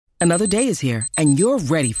Another day is here, and you're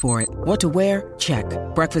ready for it. What to wear? Check.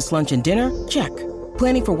 Breakfast, lunch, and dinner? Check.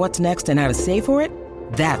 Planning for what's next and how to save for it?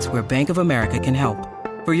 That's where Bank of America can help.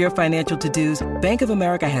 For your financial to-dos, Bank of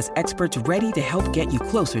America has experts ready to help get you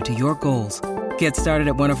closer to your goals. Get started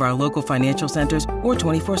at one of our local financial centers or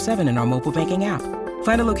 24/7 in our mobile banking app.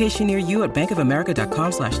 Find a location near you at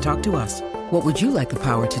bankofamerica.com/talktous. What would you like the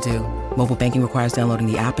power to do? Mobile banking requires downloading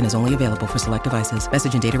the app and is only available for select devices.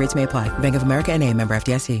 Message and data rates may apply. Bank of America N.A., member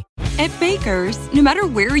FDIC. At Baker's, no matter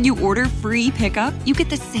where you order free pickup, you get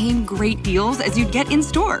the same great deals as you'd get in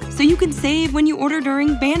store. So you can save when you order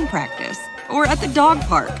during band practice, or at the dog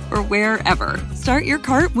park, or wherever. Start your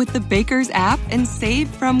cart with the Baker's app and save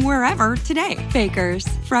from wherever today. Baker's,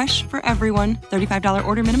 fresh for everyone. $35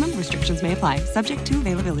 order minimum. Restrictions may apply. Subject to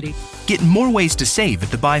availability. Get more ways to save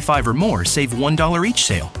at the Buy 5 or More Save $1 each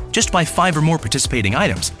sale. Just buy 5 or more participating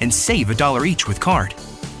items and save $1 each with card.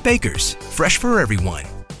 Baker's, fresh for everyone.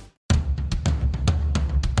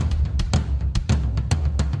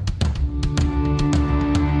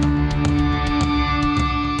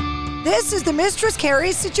 This is the Mistress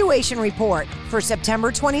Carrie Situation Report for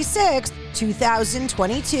September 26th,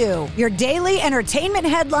 2022. Your daily entertainment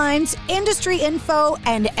headlines, industry info,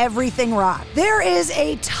 and everything rock. There is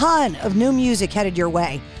a ton of new music headed your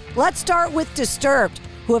way. Let's start with Disturbed,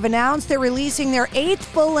 who have announced they're releasing their 8th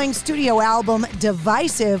full-length studio album,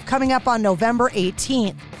 Divisive, coming up on November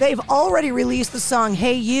 18th. They've already released the song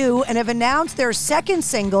Hey You and have announced their second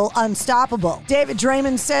single, Unstoppable. David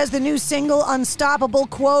Draymond says the new single, Unstoppable,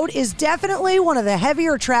 quote, is definitely one of the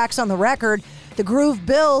heavier tracks on the record. The groove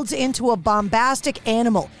builds into a bombastic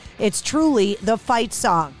animal. It's truly the fight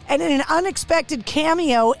song. And in an unexpected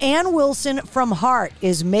cameo, Ann Wilson from Heart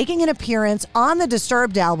is making an appearance on the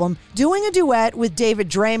Disturbed album, doing a duet with David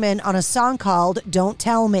Draymond on a song called Don't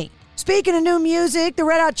Tell Me. Speaking of new music, the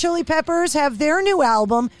Red Hot Chili Peppers have their new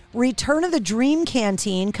album, Return of the Dream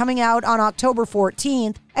Canteen, coming out on October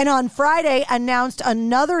 14th, and on Friday announced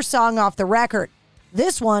another song off the record,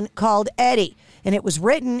 this one called Eddie, and it was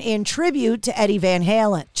written in tribute to Eddie Van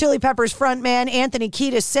Halen. Chili Peppers frontman Anthony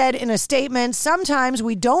Kiedis said in a statement, sometimes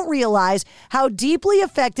we don't realize how deeply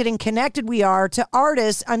affected and connected we are to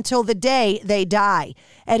artists until the day they die.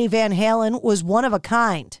 Eddie Van Halen was one of a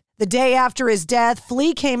kind. The day after his death,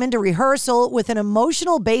 Flea came into rehearsal with an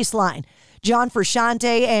emotional bass line. John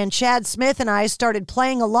Frusciante and Chad Smith and I started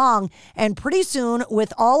playing along, and pretty soon,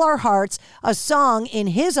 with all our hearts, a song in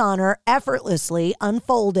his honor effortlessly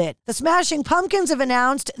unfolded. The Smashing Pumpkins have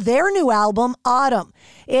announced their new album, Autumn.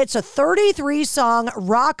 It's a 33-song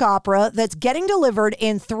rock opera that's getting delivered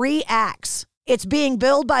in 3 acts. It's being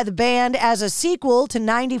billed by the band as a sequel to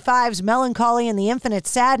 95's Melancholy and the Infinite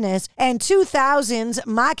Sadness and 2000's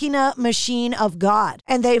Machina Machine of God.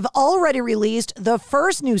 And they've already released the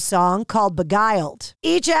first new song called Beguiled.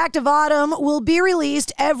 Each act of Autumn will be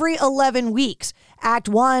released every 11 weeks. Act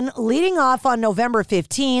 1 leading off on November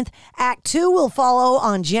 15th, Act 2 will follow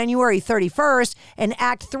on January 31st, and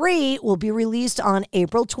Act 3 will be released on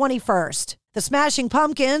April 21st. The Smashing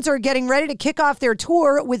Pumpkins are getting ready to kick off their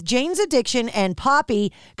tour with Jane's Addiction and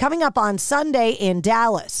Poppy coming up on Sunday in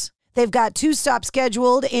Dallas. They've got 2 stops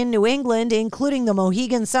scheduled in New England, including the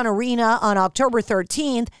Mohegan Sun Arena on October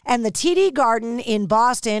 13th and the TD Garden in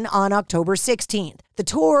Boston on October 16th. The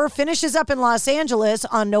tour finishes up in Los Angeles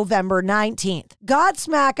on November 19th.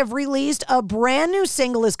 Godsmack have released a brand new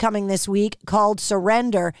single is coming this week called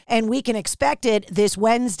Surrender, and we can expect it this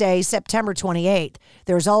Wednesday, September 28th.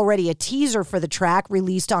 There's already a teaser for the track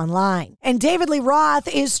released online. And David Lee Roth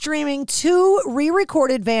is streaming 2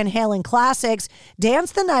 re-recorded Van Halen classics,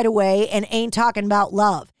 Dance the Night Away and Ain't Talking About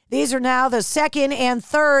Love. These are now the second and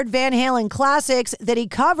third Van Halen classics that he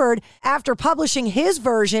covered after publishing his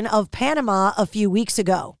version of Panama a few weeks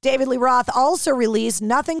ago. David Lee Roth also released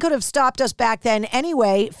Nothing Could Have Stopped Us Back Then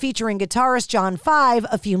Anyway, featuring guitarist John 5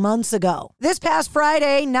 a few months ago. This past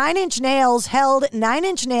Friday, 9 Inch Nails held 9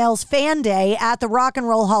 Inch Nails Fan Day at the Rock and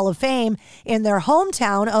Roll Hall of Fame in their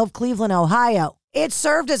hometown of Cleveland, Ohio. It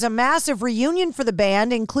served as a massive reunion for the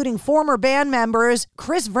band, including former band members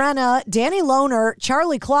Chris Vrenna, Danny Lohner,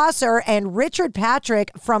 Charlie Klosser, and Richard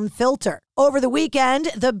Patrick from Filter. Over the weekend,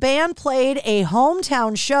 the band played a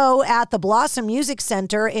hometown show at the Blossom Music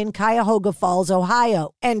Center in Cuyahoga Falls,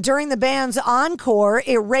 Ohio. And during the band's encore,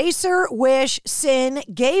 Eraser, Wish, Sin,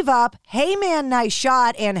 Gave Up, Hey Man, Nice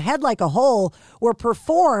Shot, and Head Like a Hole were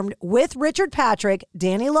performed with Richard Patrick,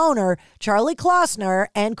 Danny Lohner, Charlie Klosner,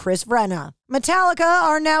 and Chris Vrenna. Metallica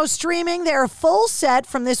are now streaming their full set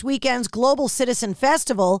from this weekend's Global Citizen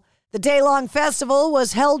Festival. The day-long festival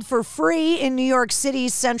was held for free in New York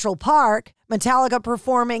City's Central Park. Metallica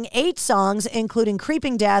performing 8 songs, including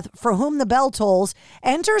Creeping Death, For Whom the Bell Tolls,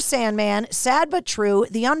 Enter Sandman, Sad But True,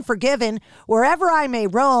 The Unforgiven, Wherever I May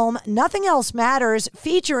Roam, Nothing Else Matters,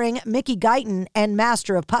 featuring Mickey Guyton, and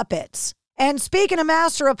Master of Puppets. And speaking of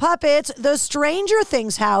Master of Puppets, the Stranger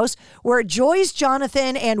Things house, where Joyce,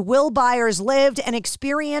 Jonathan, and Will Byers lived and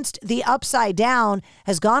experienced the Upside Down,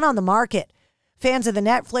 has gone on the market. Fans of the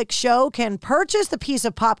Netflix show can purchase the piece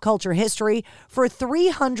of pop culture history for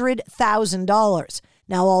 $300,000.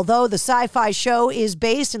 Now, although the sci-fi show is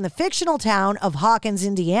based in the fictional town of Hawkins,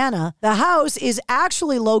 Indiana, the house is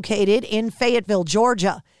actually located in Fayetteville,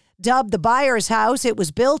 Georgia. Dubbed the Byers House, it was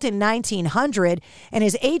built in 1900 and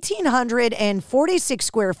is 1,846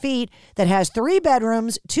 square feet that has 3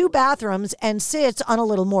 bedrooms, 2 bathrooms, and sits on a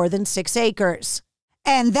little more than 6 acres.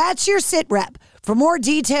 And that's your Sit Rep. For more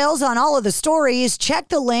details on all of the stories, check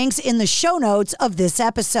the links in the show notes of this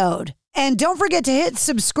episode. And don't forget to hit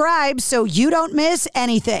subscribe so you don't miss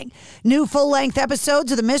anything. New full-length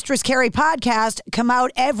episodes of the Mistress Carrie podcast come out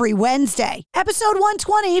every Wednesday. Episode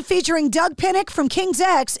 120, featuring Doug Pinnick from King's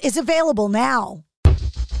X, is available now.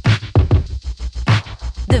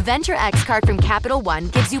 The Venture X card from Capital One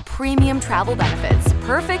gives you premium travel benefits,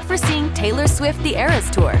 perfect for seeing Taylor Swift The Eras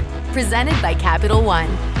Tour. Presented by Capital One.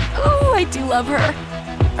 Oh, I do love her.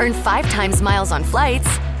 Earn 5 times miles on flights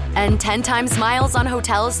and 10 times miles on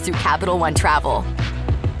hotels through Capital One Travel.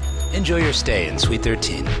 Enjoy your stay in Suite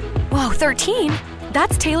 13. Whoa, 13?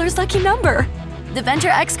 That's Taylor's lucky number. The Venture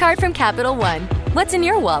X card from Capital One. What's in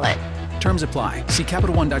your wallet? Terms apply. See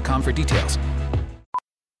CapitalOne.com for details.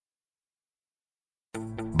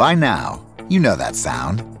 By now, you know that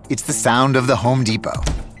sound. It's the sound of the Home Depot.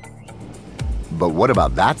 But what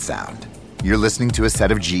about that sound? You're listening to a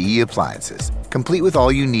set of GE appliances, complete with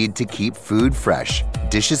all you need to keep food fresh,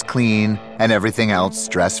 dishes clean, and everything else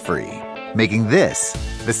stress-free. Making this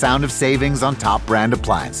the sound of savings on top brand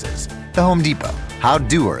appliances. The Home Depot. How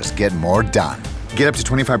doers get more done. Get up to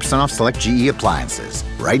 25% off select GE appliances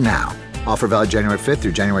right now. Offer valid January 5th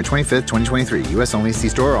through January 25th, 2023. U.S. only. See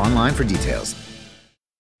store or online for details.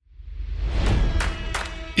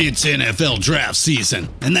 It's NFL draft season,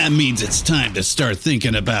 and that means it's time to start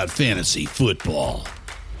thinking about fantasy football.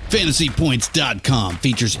 FantasyPoints.com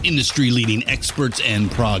features industry-leading experts and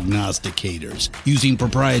prognosticators using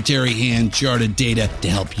proprietary hand-charted data to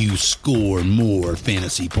help you score more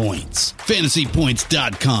fantasy points.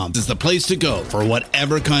 FantasyPoints.com is the place to go for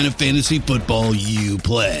whatever kind of fantasy football you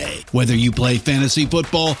play. Whether you play fantasy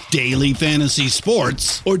football, daily fantasy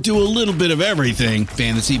sports, or do a little bit of everything,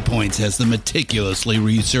 Fantasy Points has the meticulously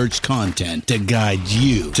researched content to guide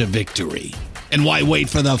you to victory. And why wait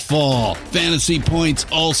for the fall? Fantasy Points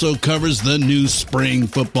also covers the new spring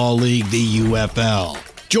football league, the UFL.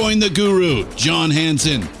 Join the guru, John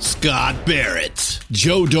Hansen, Scott Barrett,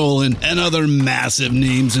 Joe Dolan, and other massive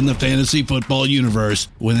names in the fantasy football universe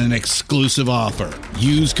with an exclusive offer.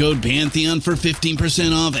 Use code Pantheon for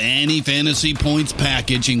 15% off any Fantasy Points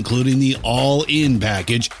package, including the all-in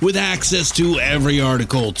package, with access to every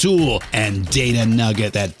article, tool, and data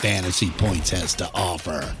nugget that Fantasy Points has to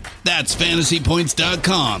offer. That's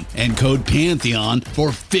FantasyPoints.com and code Pantheon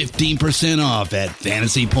for 15% off at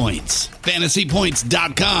Fantasy Points.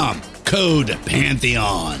 FantasyPoints.com, code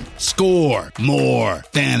Pantheon. Score more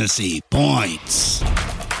fantasy points.